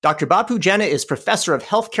Dr. Bapu Jena is professor of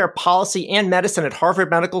healthcare policy and medicine at Harvard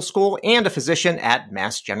Medical School and a physician at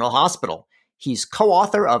Mass General Hospital. He's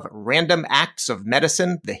co-author of Random Acts of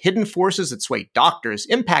Medicine, The Hidden Forces That Sway Doctors,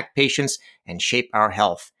 Impact Patients, and Shape Our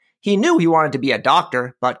Health. He knew he wanted to be a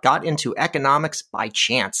doctor, but got into economics by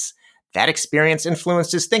chance. That experience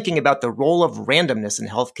influenced his thinking about the role of randomness in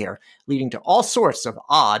healthcare, leading to all sorts of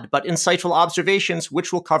odd but insightful observations,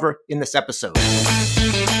 which we'll cover in this episode.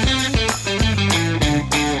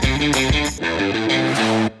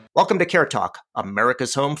 Welcome to Care Talk,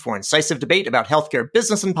 America's home for incisive debate about healthcare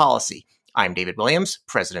business and policy. I'm David Williams,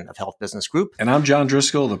 president of Health Business Group. And I'm John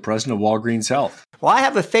Driscoll, the president of Walgreens Health. Well, I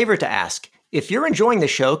have a favor to ask. If you're enjoying the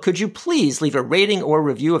show, could you please leave a rating or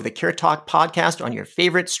review of the Care Talk podcast on your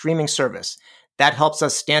favorite streaming service? That helps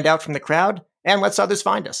us stand out from the crowd and lets others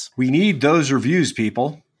find us. We need those reviews,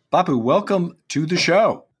 people. Bapu, welcome to the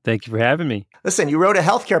show. Thank you for having me. Listen, you wrote a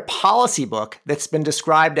healthcare policy book that's been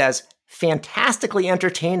described as fantastically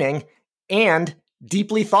entertaining and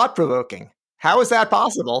deeply thought-provoking. How is that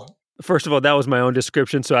possible? First of all, that was my own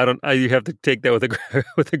description, so you have to take that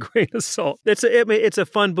with a grain of salt. It's a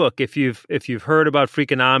fun book. If you've heard about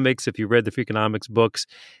Freakonomics, if you read the Freakonomics books,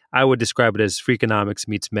 I would describe it as Freakonomics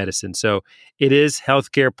meets medicine. So it is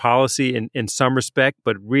healthcare policy in some respect,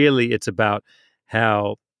 but really it's about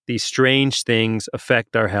how these strange things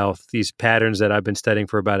affect our health, these patterns that I've been studying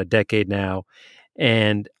for about a decade now.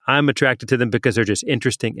 And I'm attracted to them because they're just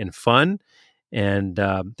interesting and fun, and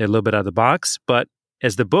they're a little bit out of the box. But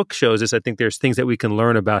as the book shows us, I think there's things that we can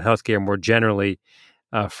learn about healthcare more generally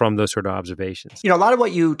from those sort of observations. You know, a lot of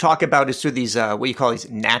what you talk about is through these, what you call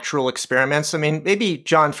these natural experiments. I mean, maybe,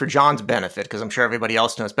 John, for John's benefit, because I'm sure everybody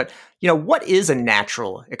else knows, but, what is a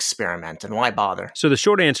natural experiment and why bother? So the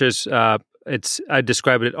short answer is, I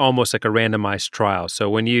describe it almost like a randomized trial. So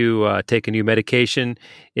when you take a new medication,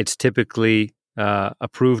 it's typically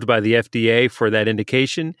approved by the FDA for that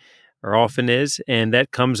indication, or often is, and that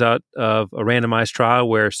comes out of a randomized trial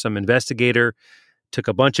where some investigator took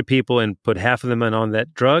a bunch of people and put half of them on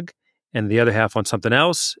that drug and the other half on something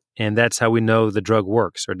else, and that's how we know the drug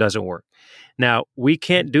works or doesn't work. Now, we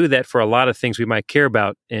can't do that for a lot of things we might care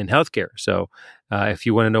about in healthcare. So if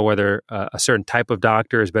you want to know whether a certain type of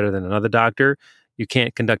doctor is better than another doctor, you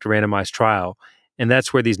can't conduct a randomized trial. And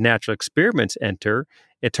that's where these natural experiments enter.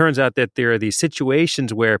 It turns out that there are these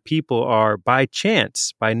situations where people are, by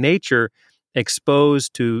chance, by nature,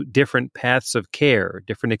 exposed to different paths of care,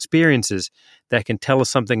 different experiences that can tell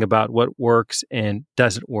us something about what works and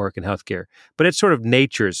doesn't work in healthcare. But it's sort of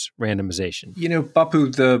nature's randomization.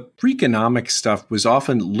 Bapu, the Freakonomics stuff was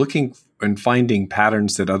often looking and finding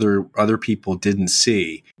patterns that other people didn't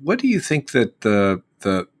see. What do you think that the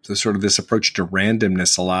sort of this approach to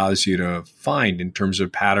randomness allows you to find in terms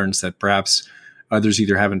of patterns that perhaps others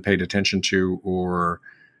either haven't paid attention to or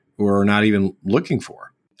are not even looking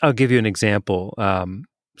for? I'll give you an example.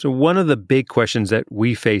 So one of the big questions that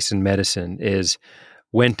we face in medicine is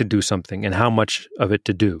when to do something and how much of it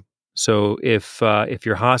to do. So if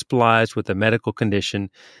you're hospitalized with a medical condition,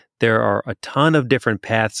 there are a ton of different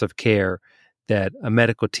paths of care that a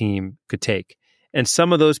medical team could take. And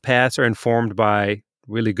some of those paths are informed by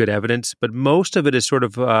really good evidence, but most of it is sort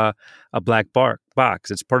of a black box.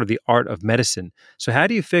 It's part of the art of medicine. So how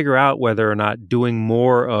do you figure out whether or not doing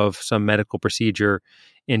more of some medical procedure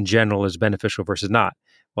in general is beneficial versus not?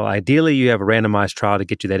 Well, ideally, you have a randomized trial to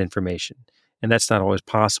get you that information. And that's not always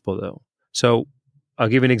possible, though. So I'll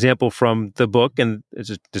give you an example from the book, and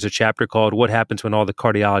there's a chapter called What Happens When All the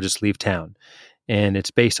Cardiologists Leave Town. And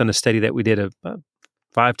it's based on a study that we did about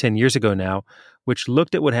 5-10 years ago now, which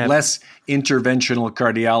looked at what happened. Less interventional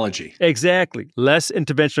cardiology. Exactly. Less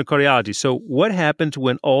interventional cardiology. So what happens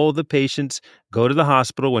when all the patients go to the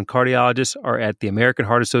hospital when cardiologists are at the American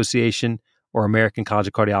Heart Association or American College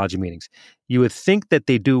of Cardiology meetings? You would think that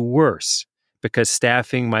they do worse because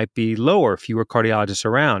staffing might be lower, fewer cardiologists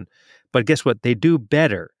around. But guess what? They do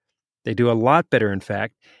better. They do a lot better, in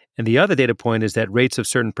fact. And the other data point is that rates of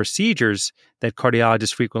certain procedures that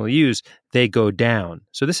cardiologists frequently use, they go down.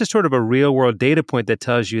 So this is sort of a real-world data point that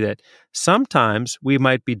tells you that sometimes we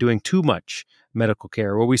might be doing too much medical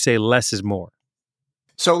care, where we say less is more.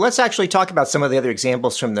 So let's actually talk about some of the other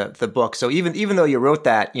examples from the book. So even though you wrote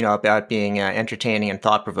that, about being entertaining and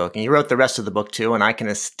thought-provoking, you wrote the rest of the book too, and I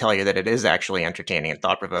can tell you that it is actually entertaining and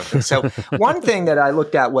thought-provoking. So one thing that I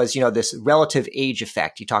looked at was, this relative age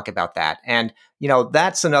effect. You talk about that. And,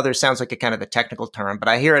 that's another, sounds like a kind of a technical term, but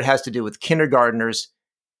I hear it has to do with kindergartners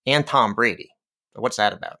and Tom Brady. What's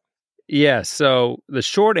that about? Yeah, so the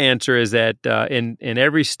short answer is that in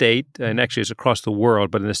every state, and actually it's across the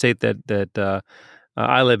world, but in the state that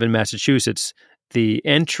I live in, Massachusetts, the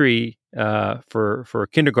entry for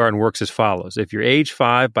kindergarten works as follows. If you're age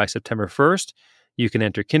 5 by September 1st, you can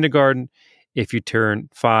enter kindergarten. If you turn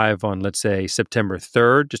 5 on, let's say, September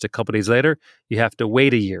 3rd, just a couple days later, you have to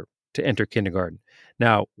wait a year to enter kindergarten.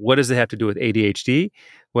 Now, what does it have to do with ADHD?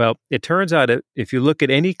 Well, it turns out if you look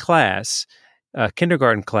at any class,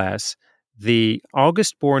 kindergarten class, the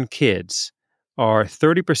August-born kids are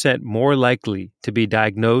 30% more likely to be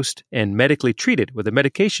diagnosed and medically treated with a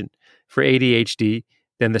medication for ADHD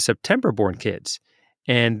than the September-born kids.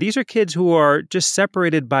 And these are kids who are just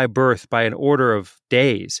separated by birth by an order of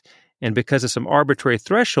days. And because of some arbitrary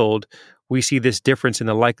threshold, we see this difference in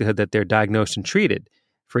the likelihood that they're diagnosed and treated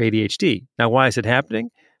for ADHD. Now, why is it happening?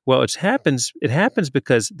 Well, it happens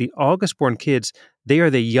because the August-born kids, they are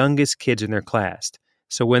the youngest kids in their class.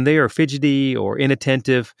 So when they are fidgety or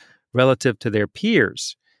inattentive relative to their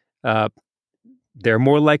peers, they're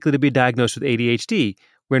more likely to be diagnosed with ADHD,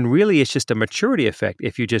 when really it's just a maturity effect.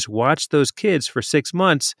 If you just watch those kids for 6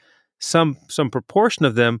 months, some proportion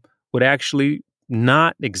of them would actually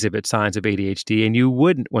not exhibit signs of ADHD, and you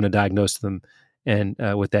wouldn't want to diagnose them and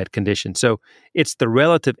with that condition. So it's the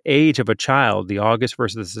relative age of a child, the August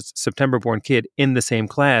versus the September-born kid in the same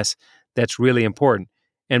class, that's really important.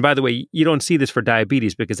 And by the way, you don't see this for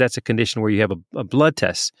diabetes because that's a condition where you have a blood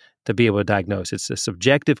test to be able to diagnose. It's a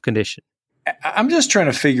subjective condition. I'm just trying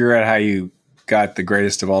to figure out how you got the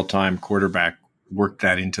greatest of all time quarterback, worked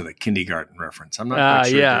that into the kindergarten reference. I'm not quite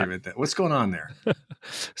sure, David. What's going on there?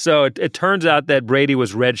 So it turns out that Brady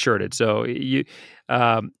was redshirted. So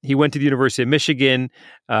he went to the University of Michigan.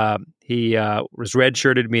 He was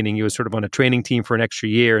redshirted, meaning he was sort of on a training team for an extra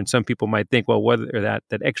year. And some people might think, well, whether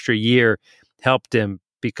that extra year helped him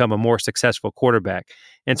become a more successful quarterback.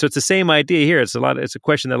 And so it's the same idea here. It's a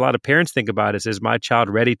question that a lot of parents think about is my child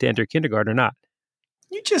ready to enter kindergarten or not?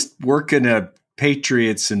 You just working a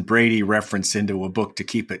Patriots and Brady reference into a book to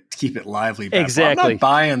keep it lively. Exactly.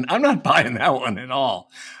 I'm not buying that one at all.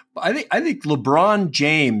 I think LeBron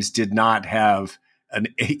James did not have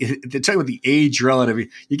to tell you what the age relative.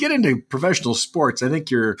 You get into professional sports, I think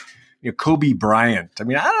you're Kobe Bryant. I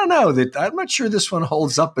mean, I don't know that I'm not sure this one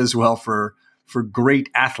holds up as well for great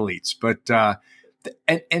athletes, but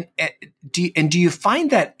do you find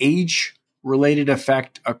that age related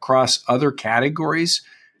effect across other categories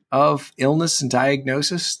of illness and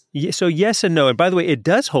diagnosis? Yeah, so yes and no. And by the way, it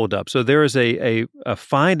does hold up. So there is a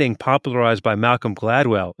finding popularized by Malcolm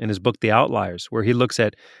Gladwell in his book, The Outliers, where he looks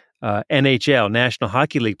at NHL, National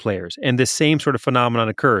Hockey League players, and this same sort of phenomenon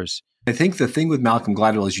occurs. I think the thing with Malcolm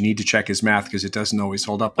Gladwell is you need to check his math because it doesn't always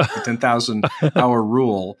hold up. Like the 10,000 hour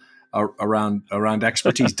rule around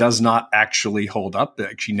expertise does not actually hold up.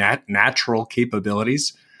 Actually, natural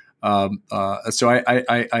capabilities. So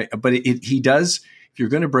he does. If you're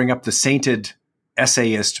going to bring up the sainted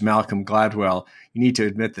essayist Malcolm Gladwell, you need to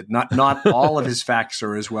admit that not all of his facts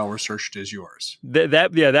are as well researched as yours.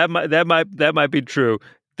 That might be true.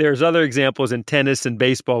 There's other examples in tennis and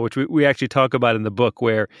baseball, which we actually talk about in the book,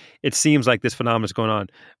 where it seems like this phenomenon is going on.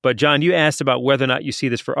 But John, you asked about whether or not you see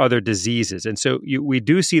this for other diseases. And so we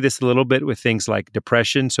do see this a little bit with things like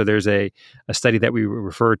depression. So there's a study that we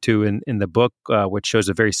refer to in the book, which shows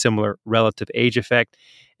a very similar relative age effect.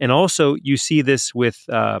 And also you see this with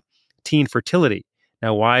teen fertility.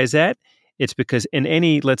 Now, why is that? It's because in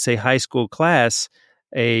any, let's say, high school class,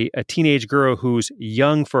 a teenage girl who's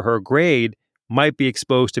young for her grade might be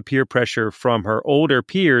exposed to peer pressure from her older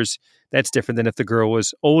peers. That's different than if the girl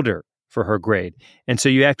was older for her grade. And so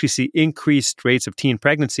you actually see increased rates of teen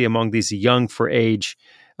pregnancy among these young for age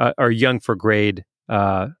or young for grade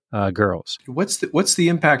girls. What's the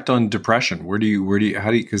impact on depression? How do you,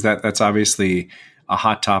 because that's obviously a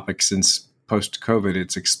hot topic since post-COVID,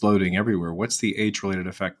 it's exploding everywhere. What's the age-related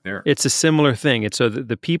effect there? It's a similar thing. It's so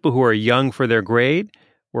the people who are young for their grade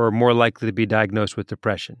were more likely to be diagnosed with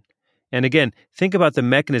depression. And again, think about the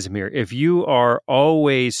mechanism here. If you are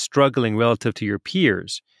always struggling relative to your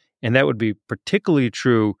peers, and that would be particularly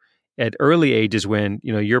true at early ages when,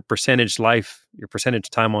 your percentage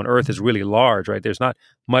time on earth is really large, right? There's not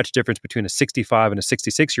much difference between a 65 and a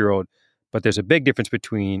 66-year-old, but there's a big difference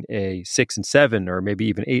between a 6 and 7 or maybe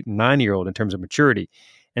even 8 and 9-year-old in terms of maturity.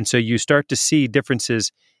 And so you start to see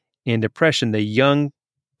differences in depression. The young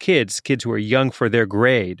kids who are young for their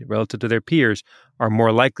grade relative to their peers are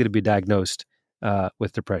more likely to be diagnosed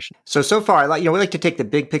with depression. So far, we like to take the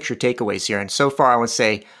big picture takeaways here. And so far, I would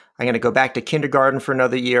say I'm going to go back to kindergarten for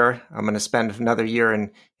another year. I'm going to spend another year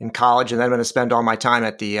in college, and then I'm going to spend all my time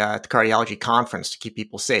at the cardiology conference to keep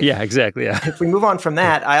people safe. Yeah, exactly. Yeah. If we move on from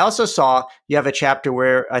that, I also saw you have a chapter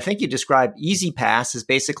where I think you describe Easy Pass as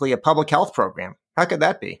basically a public health program. How could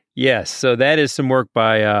that be? Yes, so that is some work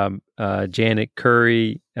by Janet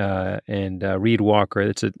Curry and Reed Walker.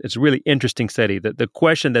 It's a really interesting study. The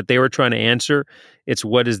question that they were trying to answer, it's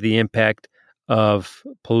what is the impact of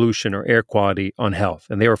pollution or air quality on health,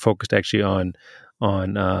 and they were focused actually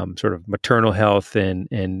on sort of maternal health and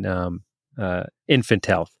infant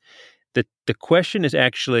health. The question is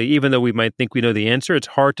actually, even though we might think we know the answer, it's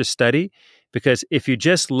hard to study because if you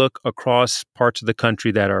just look across parts of the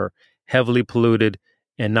country that are heavily polluted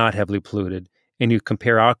and not heavily polluted, and you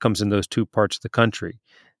compare outcomes in those two parts of the country,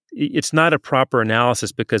 it's not a proper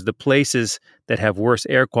analysis because the places that have worse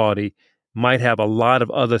air quality might have a lot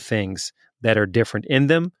of other things that are different in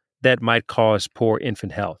them that might cause poor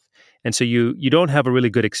infant health. And so you don't have a really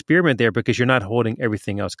good experiment there because you're not holding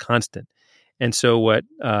everything else constant. And so what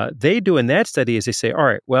they do in that study is they say, all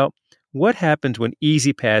right, well, what happens when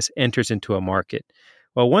EasyPass enters into a market?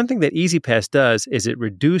 Well, one thing that EasyPass does is it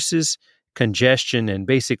reduces congestion and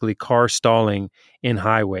basically car stalling in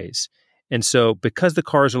highways. And so because the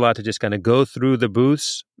cars are allowed to just kind of go through the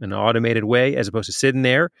booths in an automated way as opposed to sitting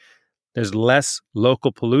there, there's less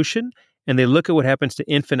local pollution. And they look at what happens to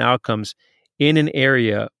infant outcomes in an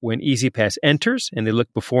area when EasyPass enters, and they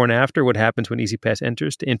look before and after what happens when EasyPass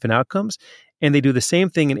enters to infant outcomes. And they do the same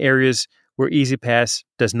thing in areas where EasyPass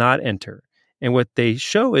does not enter. And what they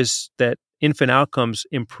show is that infant outcomes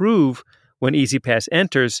improve when EasyPass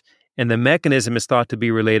enters, and the mechanism is thought to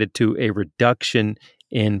be related to a reduction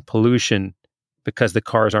in pollution because the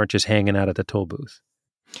cars aren't just hanging out at the toll booth.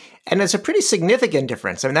 And it's a pretty significant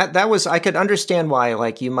difference. I mean, that was, I could understand why,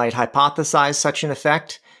 like, you might hypothesize such an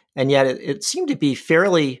effect, and yet it seemed to be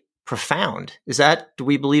fairly profound. Do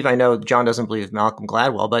we believe, I know John doesn't believe Malcolm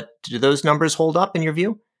Gladwell, but do those numbers hold up in your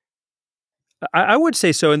view? I would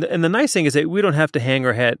say so. And the nice thing is that we don't have to hang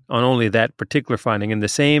our hat on only that particular finding. In the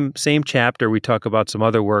same chapter, we talk about some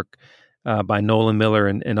other work by Nolan Miller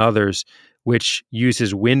and others, which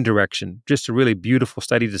uses wind direction, just a really beautiful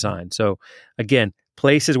study design. So again,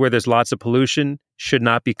 places where there's lots of pollution should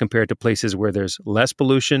not be compared to places where there's less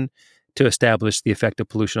pollution to establish the effect of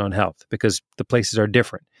pollution on health because the places are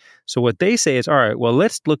different. So what they say is, all right, well,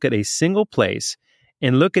 let's look at a single place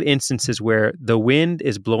and look at instances where the wind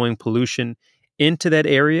is blowing pollution into that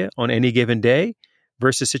area on any given day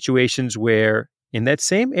versus situations where in that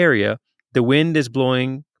same area, the wind is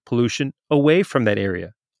blowing pollution away from that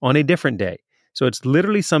area on a different day. So it's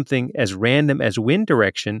literally something as random as wind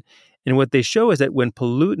direction. And what they show is that when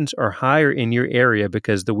pollutants are higher in your area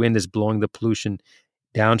because the wind is blowing the pollution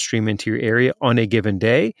downstream into your area on a given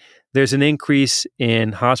day, there's an increase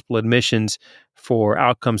in hospital admissions for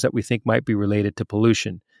outcomes that we think might be related to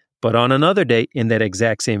pollution. But on another day in that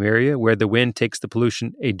exact same area where the wind takes the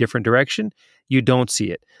pollution a different direction, you don't see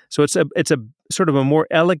it. So it's a sort of a more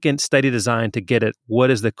elegant study design to get at what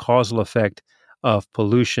is the causal effect of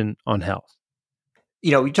pollution on health.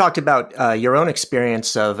 You know, we talked about your own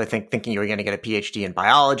experience of, I think, thinking you were going to get a PhD in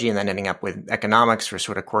biology and then ending up with economics for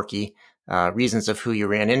sort of quirky reasons of who you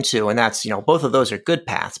ran into. And that's, both of those are good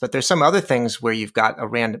paths, but there's some other things where you've got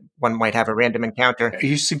one might have a random encounter. Are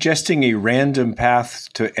you suggesting a random path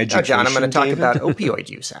to education? No, John, I'm going to talk David? about opioid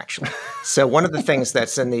use, actually. So one of the things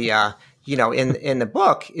that's in the, in the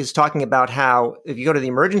book is talking about how if you go to the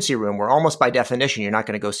emergency room, where almost by definition, you're not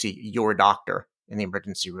going to go see your doctor in the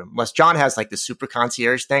emergency room, unless John has like the super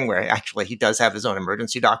concierge thing where actually he does have his own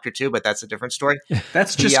emergency doctor too, but that's a different story.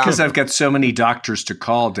 That's just because I've got so many doctors to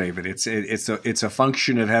call, David. It's a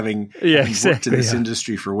function of having worked in this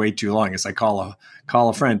industry for way too long. As I call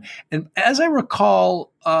a friend, and as I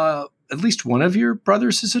recall, at least one of your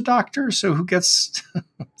brothers is a doctor. So who gets?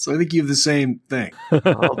 So I think you have the same thing.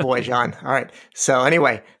 Oh boy, John. All right. So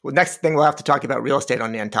anyway, next thing we'll have to talk about real estate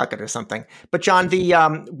on Nantucket or something. But John, the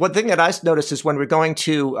one thing that I noticed is when we're going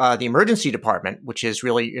to the emergency department, which is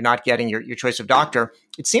really you're not getting your choice of doctor,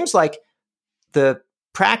 it seems like the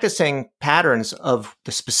practicing patterns of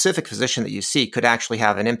the specific physician that you see could actually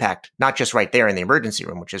have an impact, not just right there in the emergency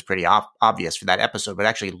room, which is pretty obvious for that episode, but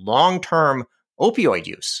actually long-term opioid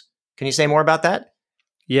use. Can you say more about that?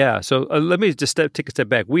 Yeah. So let me just take a step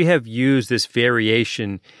back. We have used this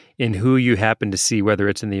variation in who you happen to see, whether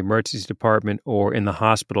it's in the emergency department or in the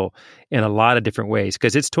hospital, in a lot of different ways,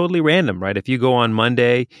 because it's totally random, right? If you go on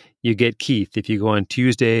Monday, you get Keith. If you go on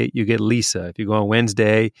Tuesday, you get Lisa. If you go on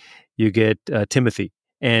Wednesday, you get Timothy.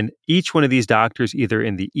 And each one of these doctors, either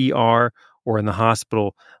in the ER or in the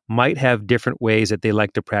hospital, might have different ways that they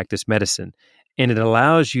like to practice medicine. And it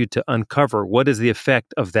allows you to uncover what is the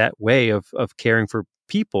effect of that way of caring for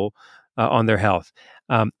people on their health.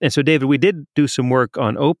 And so, David, we did do some work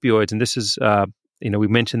on opioids, and this is, we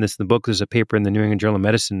mentioned this in the book. There's a paper in the New England Journal of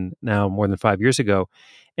Medicine now more than 5 years ago.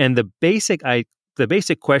 And the basic the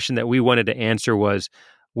basic question that we wanted to answer was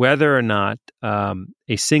whether or not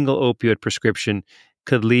a single opioid prescription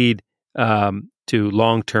could lead to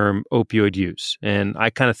long-term opioid use. And I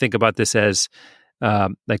kind of think about this as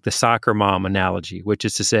like the soccer mom analogy, which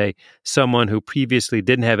is to say someone who previously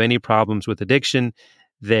didn't have any problems with addiction,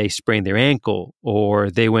 they sprained their ankle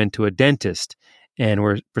or they went to a dentist and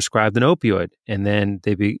were prescribed an opioid, and then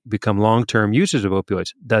they become long-term users of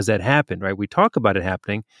opioids. Does that happen, right? We talk about it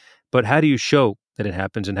happening, but how do you show that it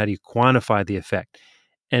happens and how do you quantify the effect?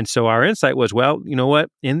 And so our insight was, well, you know what?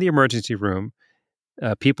 In the emergency room,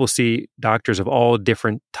 people see doctors of all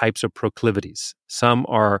different types of proclivities. Some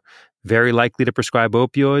are very likely to prescribe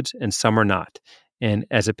opioids and some are not. And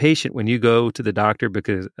as a patient, when you go to the doctor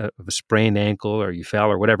because of a sprained ankle or you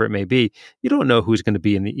fell or whatever it may be, you don't know who's going to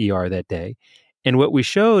be in the ER that day. And what we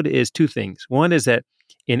showed is two things. One is that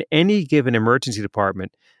in any given emergency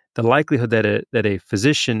department, the likelihood that a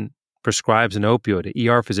physician prescribes an opioid, an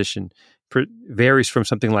ER physician, varies from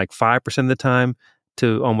something like 5% of the time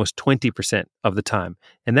to almost 20% of the time.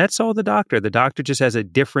 And that's all the doctor. The doctor just has a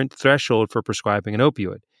different threshold for prescribing an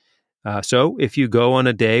opioid. So if you go on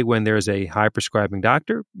a day when there's a high prescribing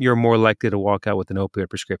doctor, you're more likely to walk out with an opioid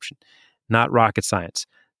prescription. Not rocket science.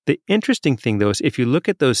 The interesting thing, though, is if you look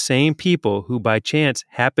at those same people who by chance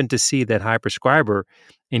happen to see that high prescriber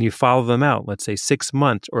and you follow them out, let's say 6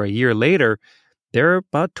 months or a year later, they're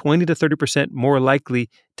about 20 to 30% more likely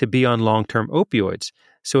to be on long-term opioids.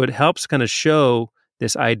 So it helps kind of show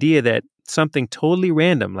this idea that something totally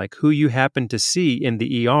random, like who you happen to see in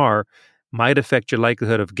the ER, might affect your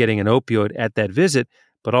likelihood of getting an opioid at that visit,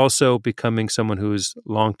 but also becoming someone who's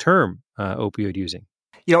long-term opioid using.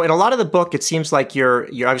 You know, in a lot of the book, it seems like you're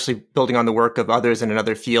obviously building on the work of others and in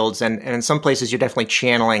other fields, and in some places you're definitely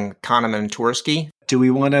channeling Kahneman and Tversky. Do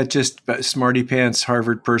we want to just, smarty pants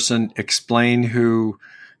Harvard person, explain who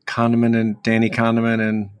Kahneman and Danny Kahneman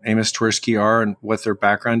and Amos Tversky are and what their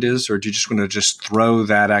background is, or do you just want to just throw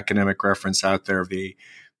that academic reference out there?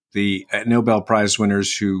 The Nobel Prize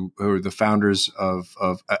winners who are the founders of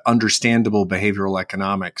understandable behavioral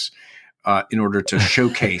economics, in order to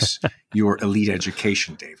showcase your elite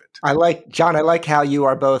education, David. I like how you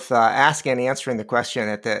are both asking and answering the question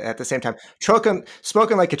at the same time.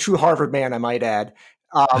 Spoken like a true Harvard man, I might add.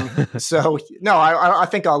 So no, I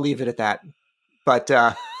think I'll leave it at that. But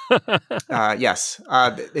yes,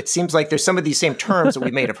 it seems like there's some of these same terms that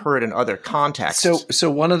we may have heard in other contexts.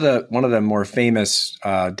 So one of the more famous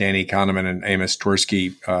Danny Kahneman and Amos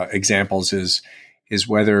Tversky examples is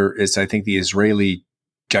whether it's, I think, the Israeli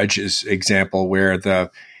judge's example where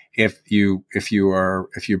if you're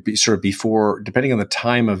sort of before, depending on the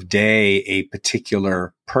time of day, a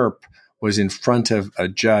particular perp was in front of a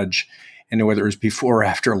judge, and whether it was before or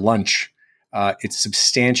after lunch, it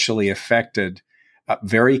substantially affected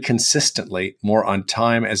very consistently, more on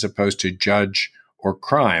time as opposed to judge or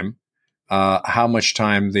crime, how much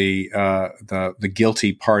time the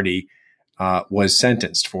guilty party was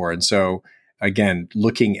sentenced for. And so, again,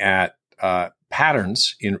 looking at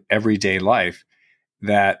patterns in everyday life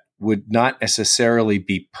that would not necessarily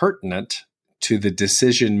be pertinent to the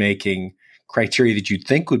decision-making criteria that you'd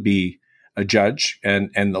think would be a judge, and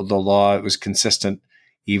the law was consistent,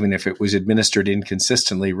 even if it was administered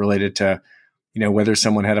inconsistently, related to, whether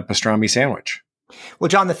someone had a pastrami sandwich. Well,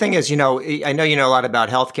 John, the thing is, I know you know a lot about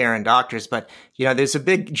healthcare and doctors, but, there's a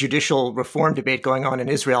big judicial reform debate going on in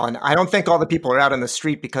Israel. And I don't think all the people are out on the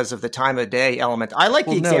street because of the time of day element. I like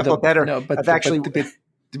example better of actually.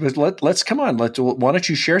 Let's come on. Why don't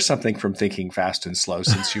you share something from Thinking Fast and Slow,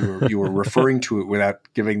 since you were referring to it without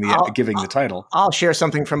giving the title? I'll share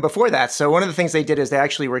something from before that. So one of the things they did is they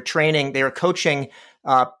actually were coaching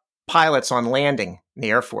pilots on landing in the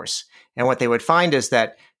Air Force. And what they would find is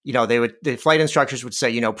that, the flight instructors would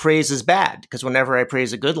say, praise is bad, because whenever I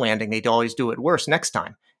praise a good landing, they'd always do it worse next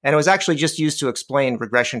time. And it was actually just used to explain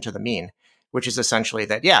regression to the mean, which is essentially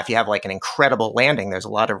that, if you have like an incredible landing, there's a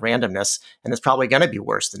lot of randomness and it's probably going to be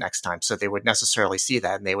worse the next time. So they would necessarily see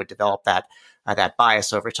that and they would develop that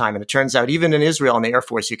bias over time. And it turns out even in Israel in the Air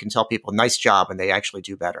Force, you can tell people nice job and they actually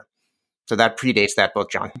do better. So that predates that book,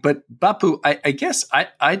 John. But Bapu, I guess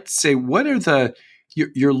I'd say, what are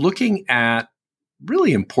you're looking at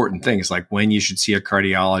really important things like when you should see a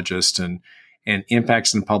cardiologist and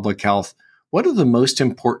impacts in public health. What are the most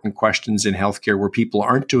important questions in healthcare where people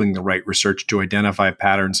aren't doing the right research to identify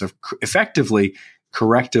patterns of effectively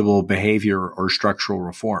correctable behavior or structural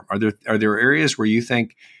reform? Are there areas where you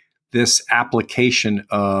think this application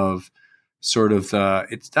of sort of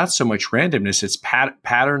it's not so much randomness, it's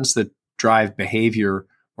patterns that drive behavior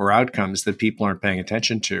or outcomes that people aren't paying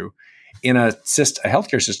attention to in a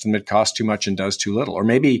healthcare system that costs too much and does too little? Or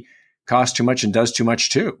maybe costs too much and does too much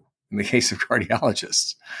too. In the case of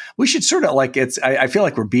cardiologists, we should sort of I feel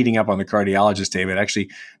like we're beating up on the cardiologist, David. Actually,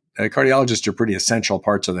 cardiologists are pretty essential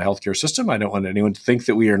parts of the healthcare system. I don't want anyone to think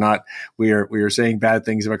that we are saying bad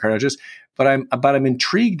things about cardiologists, but I'm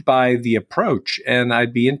intrigued by the approach, and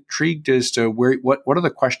I'd be intrigued as to what are the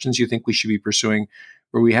questions you think we should be pursuing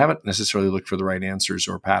where we haven't necessarily looked for the right answers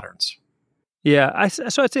or patterns. Yeah,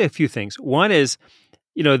 so I'd say a few things. One is,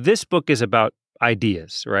 this book is about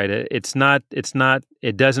ideas, right?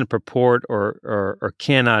 It doesn't purport or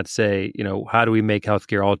cannot say, how do we make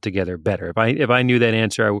healthcare altogether better? If I knew that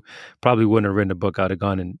answer, I probably wouldn't have written a book. I'd have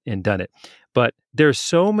gone and done it. But there's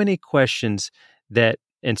so many questions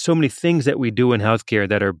and so many things that we do in healthcare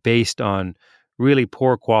that are based on really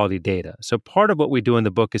poor quality data. So part of what we do in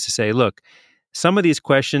the book is to say, look, some of these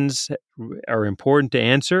questions are important to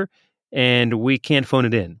answer, and we can't phone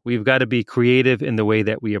it in. We've got to be creative in the way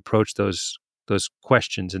that we approach those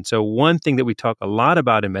questions. And so one thing that we talk a lot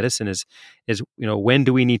about in medicine is when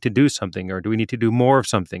do we need to do something, or do we need to do more of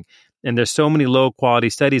something? And there's so many low quality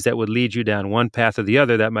studies that would lead you down one path or the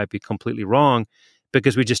other that might be completely wrong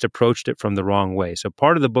because we just approached it from the wrong way. So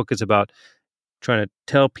part of the book is about trying to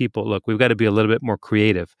tell people, look, we've got to be a little bit more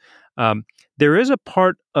creative. There is a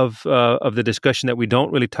part of the discussion that we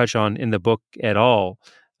don't really touch on in the book at all,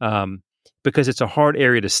 because it's a hard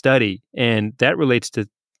area to study, and that relates to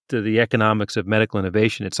the economics of medical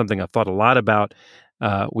innovation. It's something I've thought a lot about.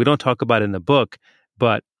 We don't talk about it in the book,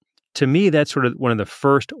 but to me, that's sort of one of the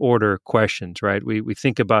first order questions, right? We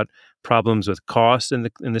think about problems with cost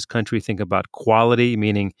in this country. We think about quality,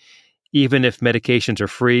 meaning even if medications are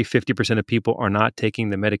free, 50% of people are not taking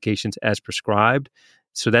the medications as prescribed.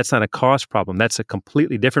 So that's not a cost problem. That's a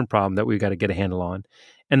completely different problem that we've got to get a handle on.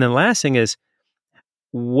 And the last thing is,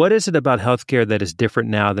 what is it about healthcare that is different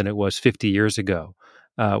now than it was 50 years ago?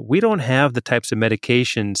 We don't have the types of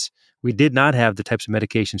medications. We did not have the types of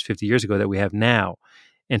medications 50 years ago that we have now.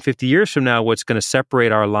 And 50 years from now, what's going to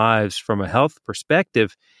separate our lives from a health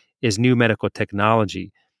perspective is new medical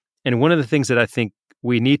technology. And one of the things that I think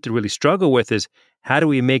we need to really struggle with is, how do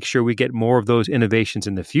we make sure we get more of those innovations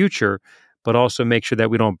in the future, but also make sure that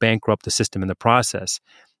we don't bankrupt the system in the process?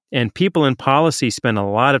 And people in policy spend a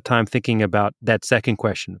lot of time thinking about that second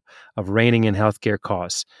question of reining in healthcare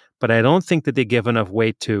costs. But I don't think that they give enough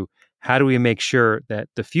weight to, how do we make sure that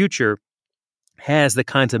the future has the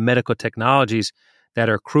kinds of medical technologies that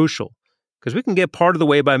are crucial? Because we can get part of the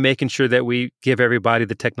way by making sure that we give everybody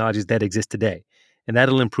the technologies that exist today, and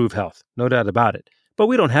that'll improve health, no doubt about it. But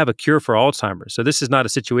we don't have a cure for Alzheimer's. So this is not a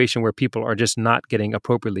situation where people are just not getting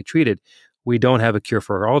appropriately treated. We don't have a cure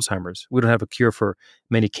for Alzheimer's. We don't have a cure for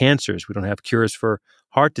many cancers. We don't have cures for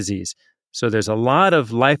heart disease. So there's a lot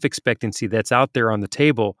of life expectancy that's out there on the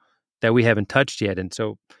table that we haven't touched yet. And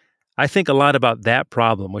so I think a lot about that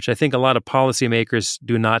problem, which I think a lot of policymakers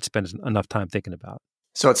do not spend enough time thinking about.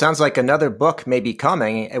 So it sounds like another book may be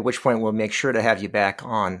coming, at which point we'll make sure to have you back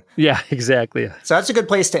on. Yeah, exactly. So that's a good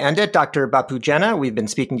place to end it. Dr. Bapu Jena, we've been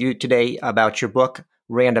speaking to you today about your book,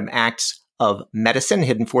 Random Acts of Medicine,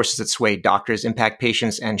 Hidden Forces That Sway Doctors, Impact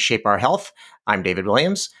Patients, and Shape Our Health. I'm David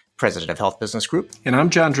Williams, President of Health Business Group. And I'm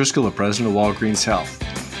John Driscoll, the President of Walgreens Health.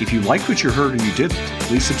 If you liked what you heard and you didn't,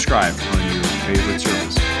 please subscribe on your favorite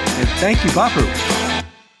service. And thank you, Bapu.